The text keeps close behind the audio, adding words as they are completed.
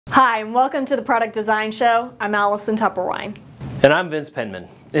Hi, and welcome to the Product Design Show. I'm Allison Tupperwine. And I'm Vince Penman.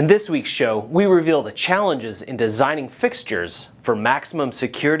 In this week's show, we reveal the challenges in designing fixtures for maximum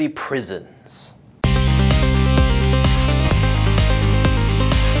security prisons.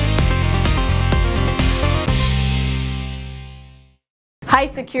 High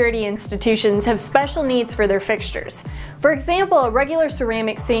security institutions have special needs for their fixtures. For example, a regular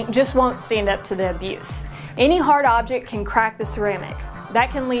ceramic sink just won't stand up to the abuse. Any hard object can crack the ceramic. That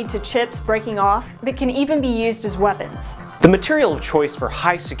can lead to chips breaking off that can even be used as weapons. The material of choice for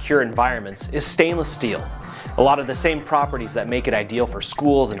high secure environments is stainless steel. A lot of the same properties that make it ideal for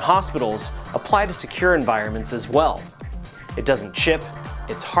schools and hospitals apply to secure environments as well. It doesn't chip,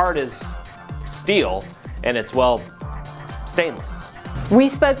 it's hard as steel, and it's, well, stainless. We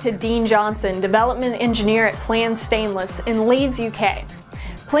spoke to Dean Johnson, development engineer at Plan Stainless in Leeds, UK.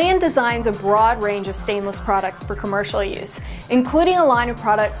 Plan designs a broad range of stainless products for commercial use, including a line of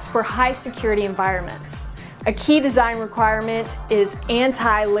products for high security environments. A key design requirement is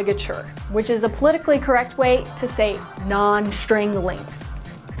anti-ligature, which is a politically correct way to say non-strangling.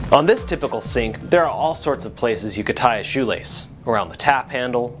 On this typical sink, there are all sorts of places you could tie a shoelace, around the tap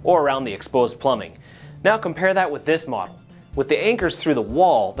handle or around the exposed plumbing. Now compare that with this model. With the anchors through the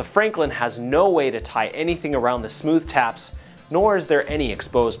wall, the Franklin has no way to tie anything around the smooth taps, nor is there any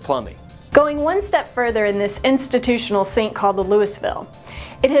exposed plumbing. Going one step further in this institutional sink called the Louisville,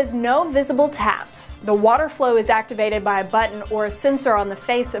 it has no visible taps. The water flow is activated by a button or a sensor on the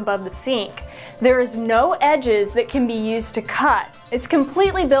face above the sink. There is no edges that can be used to cut. It's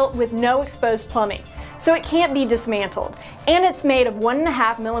completely built with no exposed plumbing, so it can't be dismantled. And it's made of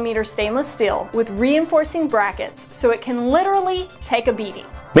 1.5mm stainless steel with reinforcing brackets, so it can literally take a beating.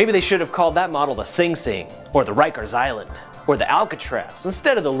 Maybe they should have called that model the Sing Sing, or the Rikers Island, or the Alcatraz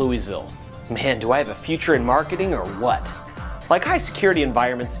instead of the Louisville. Man, do I have a future in marketing or what? Like high security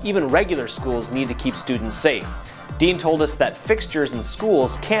environments, even regular schools need to keep students safe. Dean told us that fixtures in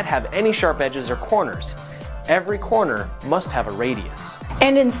schools can't have any sharp edges or corners. Every corner must have a radius.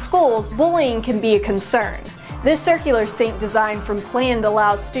 And in schools, bullying can be a concern. This circular sink design from Plan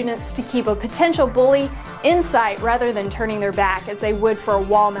allows students to keep a potential bully in sight rather than turning their back as they would for a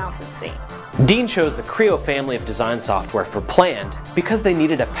wall-mounted sink. Dean chose the Creo family of design software for Plan because they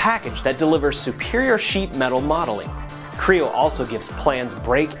needed a package that delivers superior sheet metal modeling. Creo also gives Plan's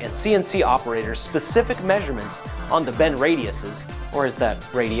brake and CNC operators specific measurements on the bend radiuses, or is that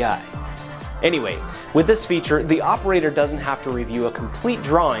radii? Anyway, with this feature, the operator doesn't have to review a complete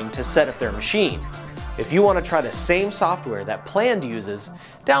drawing to set up their machine. If you want to try the same software that Plan uses,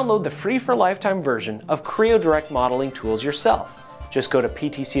 download the free for lifetime version of Creo Direct Modeling Tools yourself. Just go to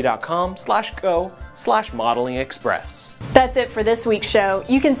ptc.com/go/modelingexpress. That's it for this week's show.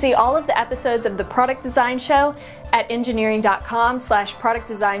 You can see all of the episodes of the Product Design Show at engineering.com/product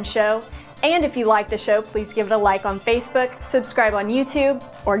design show. And if you like the show, please give it a like on Facebook, subscribe on YouTube,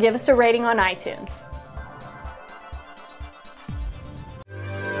 or give us a rating on iTunes.